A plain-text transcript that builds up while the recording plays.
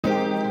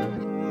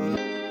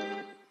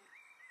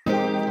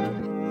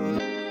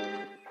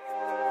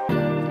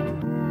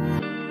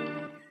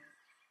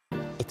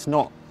It's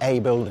not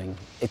a building,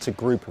 it's a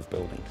group of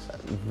buildings.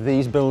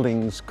 These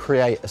buildings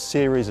create a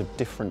series of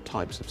different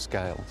types of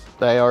scales.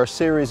 They are a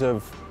series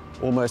of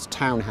almost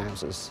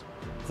townhouses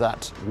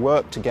that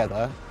work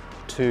together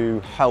to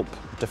help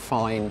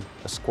define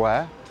a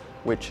square,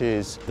 which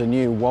is the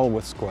new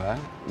Walworth Square,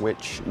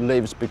 which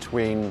lives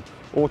between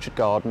Orchard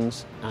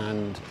Gardens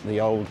and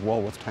the old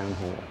Walworth Town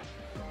Hall.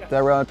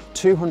 There are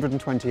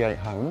 228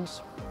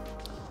 homes,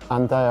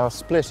 and they are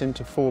split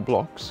into 4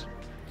 blocks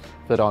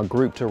that are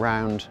grouped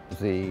around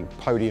the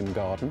podium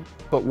garden.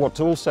 But what's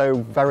also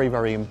very,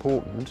 very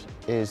important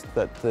is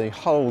that the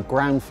whole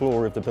ground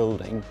floor of the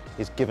building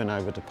is given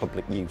over to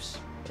public use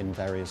in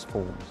various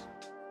forms.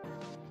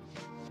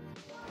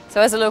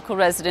 So as a local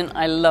resident,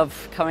 I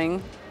love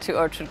coming to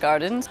Orchard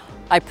Gardens.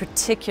 I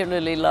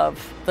particularly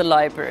love the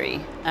library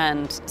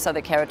and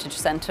Southwark Heritage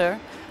Centre.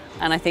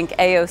 And I think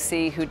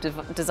AOC, who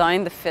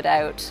designed the fit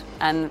out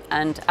and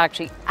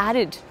actually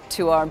added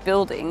to our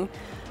building,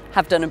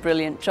 have done a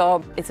brilliant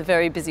job. It's a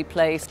very busy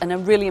place and a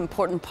really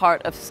important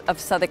part of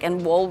Southwark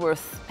and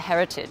Walworth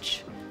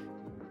heritage.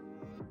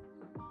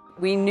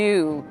 We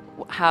knew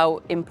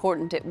how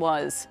important it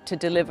was to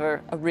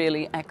deliver a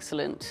really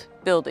excellent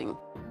building.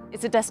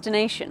 It's a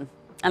destination,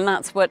 and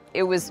that's what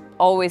it was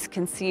always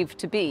conceived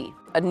to be,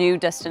 a new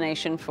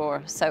destination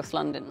for South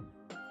London.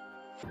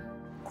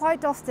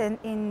 Quite often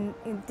in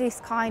this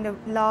kind of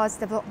large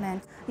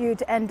development,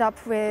 you'd end up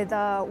with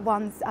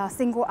one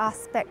single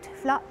aspect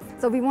flat.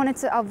 So we wanted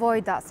to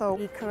avoid that, so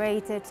we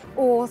created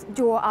all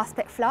dual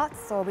aspect flats,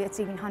 so we're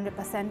achieving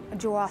 100%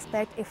 dual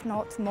aspect, if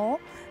not more.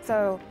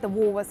 So the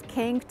wall was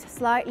kinked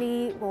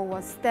slightly, wall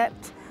was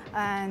stepped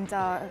and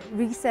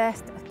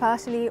recessed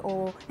partially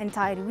or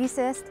entirely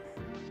recessed.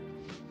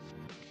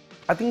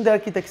 I think the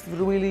architects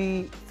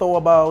really thought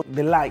about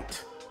the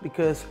light,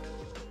 because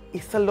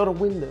it's a lot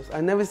of windows.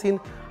 I've never seen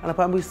an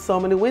apartment with so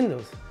many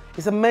windows.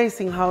 It's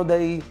amazing how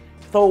they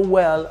thought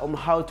well on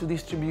how to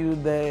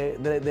distribute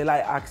the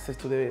light access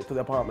to the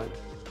apartment.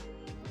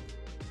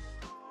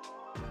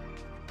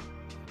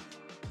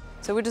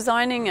 So we're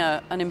designing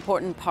an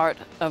important part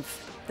of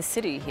the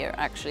city here,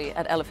 actually,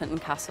 at Elephant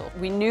and Castle.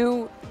 We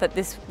knew that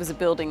this was a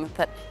building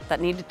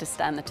that needed to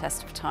stand the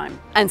test of time,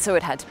 and so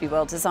it had to be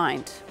well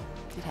designed.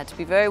 It had to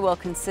be very well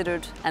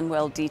considered and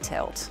well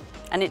detailed,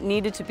 and it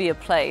needed to be a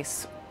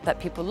place that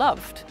people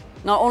loved,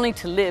 not only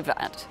to live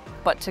at,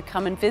 but to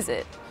come and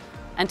visit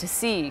and to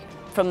see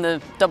from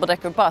the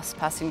double-decker bus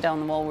passing down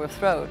the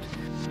Walworth Road.